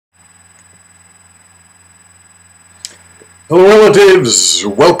Hello relatives,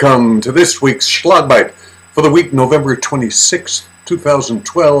 welcome to this week's Schlag Bite for the week November 26,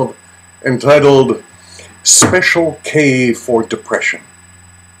 2012, entitled Special K for Depression.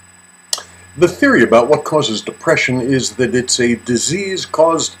 The theory about what causes depression is that it's a disease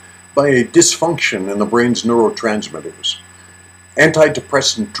caused by a dysfunction in the brain's neurotransmitters.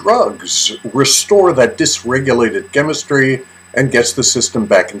 Antidepressant drugs restore that dysregulated chemistry and gets the system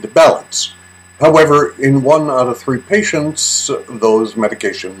back into balance. However, in 1 out of 3 patients, those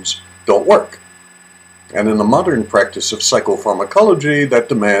medications don't work. And in the modern practice of psychopharmacology, that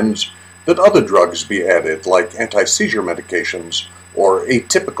demands that other drugs be added, like anti-seizure medications or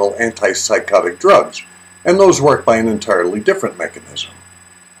atypical antipsychotic drugs, and those work by an entirely different mechanism.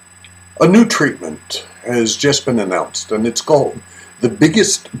 A new treatment has just been announced, and it's called the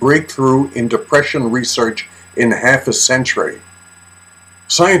biggest breakthrough in depression research in half a century.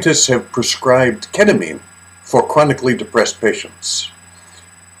 Scientists have prescribed ketamine for chronically depressed patients.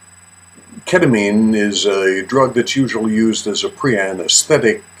 Ketamine is a drug that's usually used as a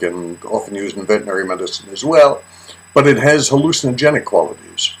pre-anesthetic and often used in veterinary medicine as well, but it has hallucinogenic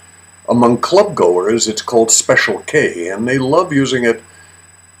qualities. Among club goers, it's called Special K, and they love using it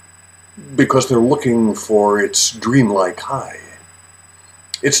because they're looking for its dreamlike high.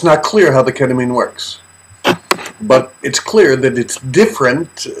 It's not clear how the ketamine works, but it's clear that it's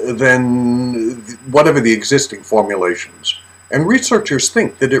different than whatever the existing formulations. And researchers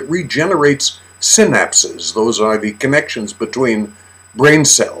think that it regenerates synapses. Those are the connections between brain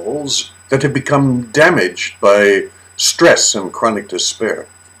cells that have become damaged by stress and chronic despair.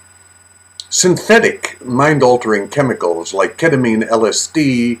 Synthetic mind-altering chemicals like ketamine,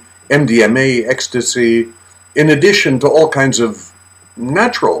 LSD, MDMA, ecstasy, in addition to all kinds of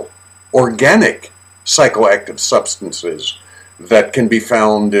natural, organic psychoactive substances that can be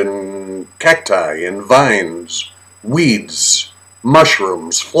found in cacti, in vines, weeds,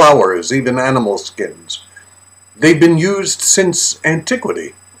 mushrooms, flowers, even animal skins. They've been used since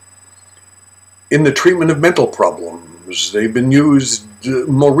antiquity in the treatment of mental problems. They've been used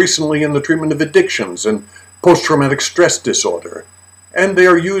more recently in the treatment of addictions and post-traumatic stress disorder, and they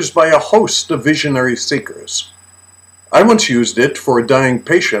are used by a host of visionary seekers. I once used it for a dying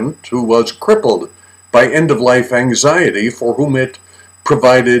patient who was crippled by end-of-life anxiety, for whom it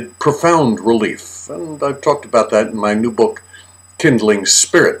provided profound relief. And I've talked about that in my new book, Kindling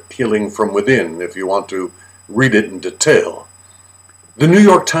Spirit, Healing from Within, if you want to read it in detail. The New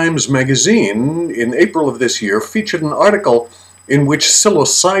York Times Magazine, in April of this year, featured an article in which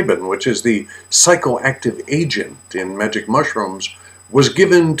psilocybin, which is the psychoactive agent in magic mushrooms, was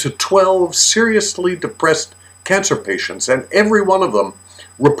given to 12 seriously depressed cancer patients, and every one of them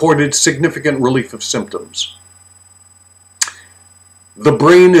reported significant relief of symptoms. The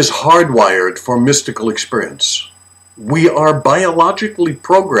brain is hardwired for mystical experience. We are biologically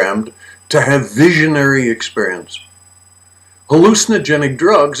programmed to have visionary experience. Hallucinogenic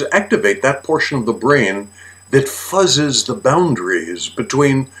drugs activate that portion of the brain that fuzzes the boundaries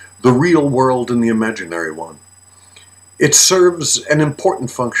between the real world and the imaginary one. It serves an important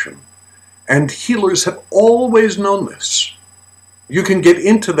function, and healers have always known this. You can get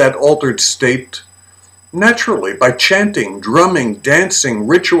into that altered state naturally by chanting, drumming, dancing,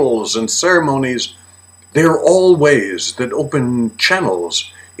 rituals, and ceremonies. They are all ways that open channels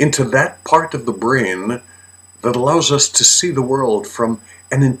into that part of the brain that allows us to see the world from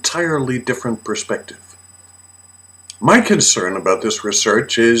an entirely different perspective. My concern about this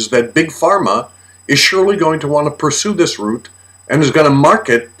research is that Big Pharma is surely going to want to pursue this route and is going to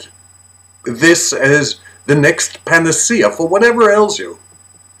market this as the next panacea for whatever ails you.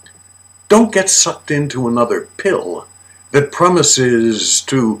 Don't get sucked into another pill that promises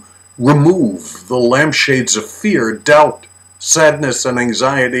to remove the lampshades of fear, doubt, sadness, and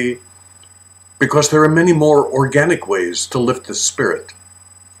anxiety, because there are many more organic ways to lift the spirit.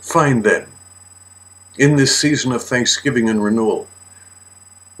 Find them in this season of Thanksgiving and renewal.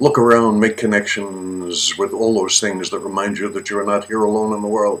 Look around, make connections with all those things that remind you that you're not here alone in the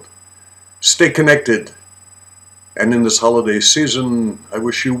world. Stay connected. And in this holiday season, I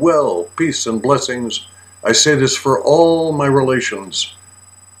wish you well, peace, and blessings. I say this for all my relations.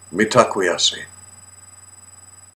 Mitakuye.